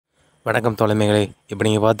வணக்கம் தோழமைகளே. இப்போ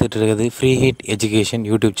நீங்கள் பார்த்துட்டு இருக்கிறது free hit education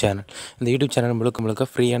YouTube channel. இந்த யூடியூப் சேனல் முழுக்க முழுக்க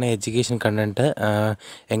ஃப்ரீயான எஜுகேஷன் கண்டென்ட்டை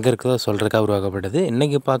எங்கே இருக்கிறதோ சொல்கிறதுக்காக உருவாக்கப்பட்டது.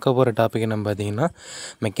 இன்றைக்கி பார்க்க போகிற டாபிக் என்ன பார்த்தீங்கன்னா,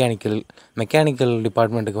 மெக்கானிக்கல்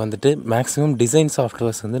டிபார்ட்மெண்ட்டுக்கு வந்துட்டு மேக்ஸிமம் டிசைன்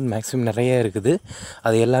சாஃப்ட்வேர்ஸ் வந்து மேக்ஸிமம் நிறைய இருக்குது.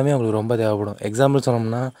 அது எல்லாமே அவங்களுக்கு ரொம்ப தேவைப்படும். எக்ஸாம்பிள்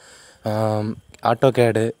சொன்னோம்னா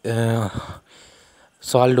ஆட்டோகேடு,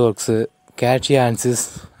 சாலிட் ஒர்க்ஸு, கேட்சியா ஆன்சிஸ்,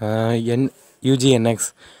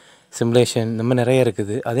 யூஜிஎன்எக்ஸ், சிமுலேஷன், இந்த மாதிரி நிறைய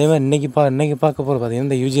இருக்குது. அதே மாதிரி இன்றைக்கி பார்க்க போகிற பார்த்திங்கன்னா,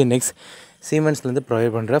 இந்த யூஜிஎன்எக்ஸ் சீமென்ஸ்லேருந்து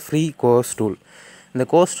ப்ரொவைட் பண்ணுற ஃப்ரீ கோர்ஸ் டூல். இந்த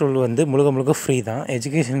கோர்ஸ் டூல் வந்து முழுக்க ஃப்ரீ தான்.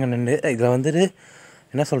 எஜுகேஷன் கண்டென்ட் இதில் வந்துட்டு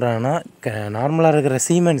என்ன சொல்கிறாங்கன்னா, நார்மலாக இருக்கிற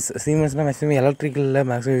சீமென்ஸ்னால் மேக்ஸிமம் எலக்ட்ரிக்கலில்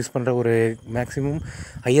மேக்ஸிமம் யூஸ் பண்ணுற ஒரு மேக்ஸிமம்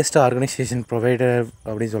ஹையஸ்ட் ஆர்கனைசேஷன் ப்ரொவைடர்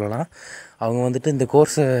அப்படின்னு சொல்லலாம். அவங்க வந்துட்டு இந்த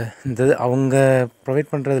கோர்ஸை அவங்க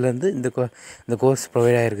ப்ரொவைட் பண்ணுறதுலேருந்து இந்த கோர்ஸ்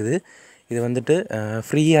ப்ரொவைட் ஆகிருக்குது. இது வந்துட்டு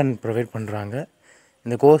ஃப்ரீ அண்ட் ப்ரொவைட் பண்ணுறாங்க.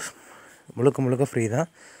 இந்த கோர்ஸ் முழுக்க ஃப்ரீ தான்.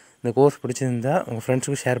 இந்த கோர்ஸ் பிடிச்சிருந்தா உங்கள்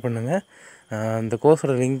ஃப்ரெண்ட்ஸுக்கும் ஷேர் பண்ணுங்கள். இந்த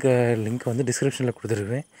கோர்ஸோட லிங்க் வந்து டிஸ்கிரிப்ஷனில்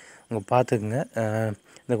கொடுத்துருக்குறேன், உங்கள் பார்த்துக்குங்க.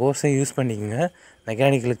 இந்த கோர்ஸை யூஸ் பண்ணிக்கோங்க.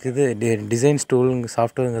 மெக்கானிக்கலுக்கு இது டிசைன்ஸ் டூல்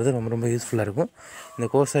சாஃப்ட்வேருங்கிறது ரொம்ப யூஸ்ஃபுல்லாக இருக்கும். இந்த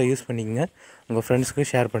கோர்ஸை யூஸ் பண்ணிக்கோங்க, உங்கள்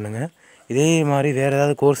ஃப்ரெண்ட்ஸுக்கும் ஷேர் பண்ணுங்கள். இதே மாதிரி வேறு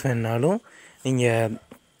ஏதாவது கோர்ஸ் வேணுனாலும் நீங்கள்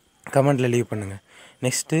கமெண்ட்டில் லீவ் பண்ணுங்கள்.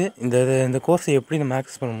 நெக்ஸ்ட்டு இந்த கோர்ஸை எப்படி நம்ம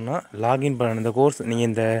ஆக்சஸ் பண்ணணும்னா, லாகின் பண்ணணும். இந்த கோர்ஸ் நீங்கள்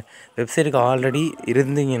இந்த வெப்சைட்டுக்கு ஆல்ரெடி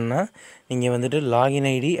இருந்தீங்கன்னா நீங்கள் வந்துட்டு லாகின்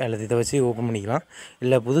ஐடி அல்லது இதை வச்சு ஓப்பன் பண்ணிக்கலாம்.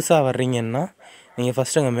 இல்லை புதுசாக வர்றீங்கன்னா நீங்கள்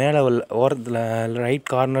ஃபஸ்ட்டு அங்கே மேலே ஓரத்தில் ரைட்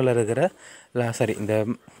கார்னரில் இருக்கிற இந்த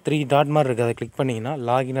 3 டாட் மாதிரி இருக்குது, அதை கிளிக் பண்ணிங்கன்னா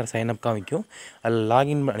லாகின் ஆர் சைன்அப் காமிக்கும். அதில்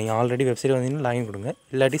லாகின் நீங்கள் ஆல்ரெடி வெப்சைட் வந்தீங்கன்னா லாகின் கொடுங்க,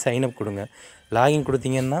 இல்லாட்டி சைன்அப் கொடுங்க. லாகின்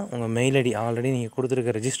கொடுத்தீங்கன்னா உங்கள் மெயில் ஐடி ஆல்ரெடி நீங்கள்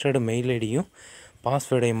கொடுத்துருக்க ரெஜிஸ்டர்டு மெயில் ஐடியும்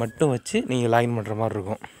பாஸ்வேர்டையும் மட்டும் வச்சு நீங்கள் லாகின் பண்ணுற மாதிரி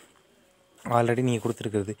இருக்கும். ஆல்ரெடி நீங்கள்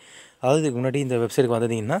கொடுத்துருக்குறது, அதாவது இதுக்கு முன்னாடி இந்த வெப்சைட்டுக்கு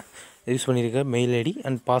வந்தீங்கன்னா யூஸ் பண்ணியிருக்க மெயில் ஐடி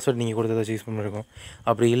அண்ட் பாஸ்வேர்டு நீங்கள் கொடுத்ததை வச்சு யூஸ் பண்ணியிருக்கோம்.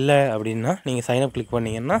 அப்படி இல்லை அப்படின்னா நீங்கள் சைன்அப் கிளிக்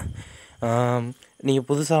பண்ணிங்கன்னா நீங்கள்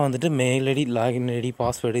புதுசாக வந்துட்டு mail ID, login ID,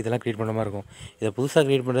 password இதெல்லாம் க்ரியேட் பண்ணுற மாதிரி இருக்கும். இதை புதுசாக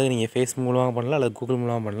க்ரியேட் பண்ணுறது நீங்கள் ஃபேஸ்புக் மூலமாக பண்ணலாம், அல்லது கூகுள்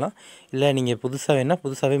மூலமாக பண்ணலாம். இல்லை நீங்கள்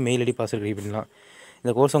புதுசாகவே மெயில் ஐடி, பாஸ்வேர்டு க்ரியேட் பண்ணலாம்.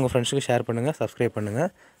 இந்த கோர்ஸ் உங்கள் ஃப்ரெண்ட்ஸுக்கு ஷேர் பண்ணுங்கள், சப்ஸ்கிரைப்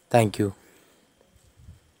பண்ணுங்கள். தேங்க்யூ.